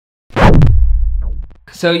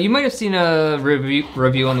So you might have seen a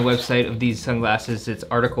review on the website of these sunglasses. It's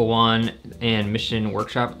Article 1 and Mission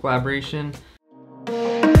Workshop collaboration.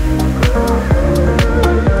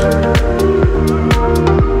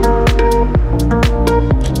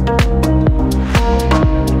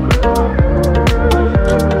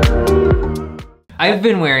 I've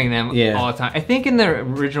been wearing them all the time. I think in the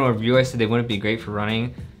original review I said they wouldn't be great for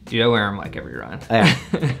running. Dude, I wear them like every run. Yeah.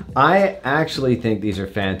 I actually think these are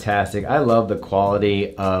fantastic. I love the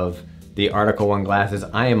quality of the Article 1 glasses.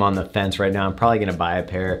 I am on the fence right now. I'm probably gonna buy a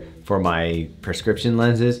pair for my prescription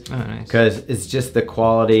lenses. Oh, nice. Because it's just the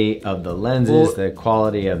quality of the lenses, the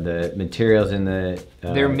quality of the materials in the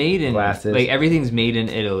they're made in, glasses. like everything's made in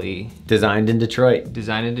Italy. Designed in Detroit.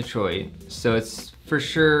 Designed in Detroit. So it's for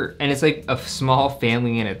sure, and it's like a small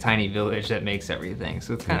family in a tiny village that makes everything.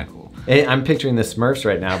 So it's kind of cool. I'm picturing the Smurfs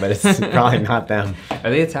right now, but it's probably not them. Are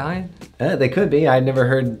they Italian? They could be. I'd never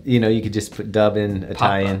heard, you know, you could just put dub in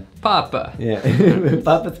Italian. Papa. Yeah.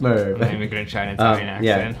 Papa Smurf. I'm gonna try an Italian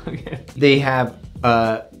accent. Yeah. Okay. They have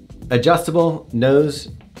adjustable nose,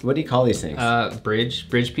 what do you call these things?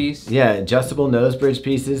 Bridge piece? Yeah, adjustable nose bridge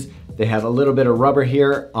pieces. They have a little bit of rubber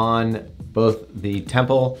here on both the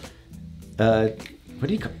temple. What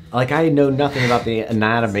do you call, like I know nothing about the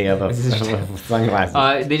anatomy of a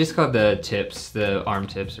sunglasses. They just call it the tips, the arm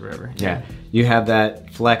tips or whatever. Yeah. You have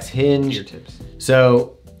that flex hinge. Ear tips.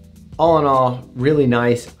 So all in all, really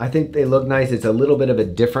nice. I think they look nice. It's a little bit of a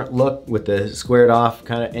different look with the squared off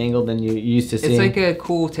kind of angle than you used to see. It's like a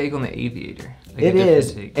cool take on the aviator. Like it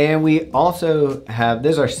is. And we also have,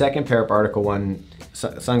 this is our second pair of Article 1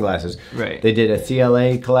 sunglasses. Right. They did a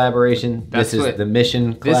Ciele collaboration. This is the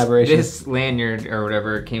Mission collaboration. This lanyard or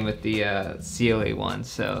whatever came with the Ciele one,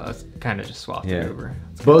 so I was kind of just swapped it over.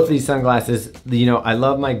 Both these sunglasses, you know, I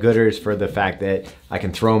love my Gooders for the fact that I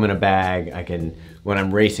can throw them in a bag. I can, when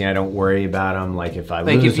I'm racing, I don't worry about them. Like if I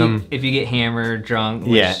lose them. If you get hammered, drunk,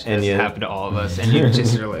 which has happened to all of us, and you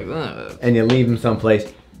just are like, ugh. And you leave them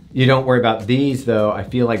someplace. You don't worry about these though. I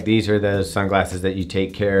feel like these are those sunglasses that you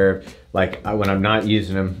take care of. Like when I'm not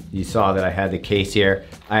using them, you saw that I had the case here.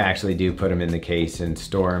 I actually do put them in the case and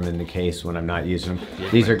store them in the case when I'm not using them.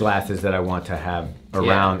 These are glasses that I want to have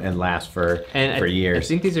around and last for years. I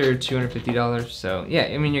think these are $250, so yeah,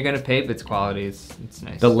 I mean, you're gonna pay, but it's quality, it's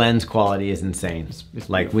nice. The lens quality is insane. It's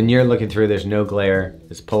like when you're looking through, there's no glare,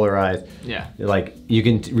 it's polarized. Yeah. Like you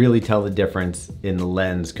can really tell the difference in the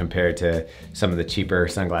lens compared to some of the cheaper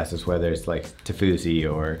sunglasses, whether it's like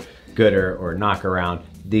Tafusi or Gooder or Knockaround.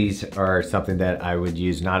 These are something that I would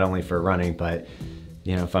use not only for running, but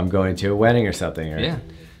you know, if I'm going to a wedding or something, or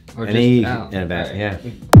or any just out. event. Right. Yeah.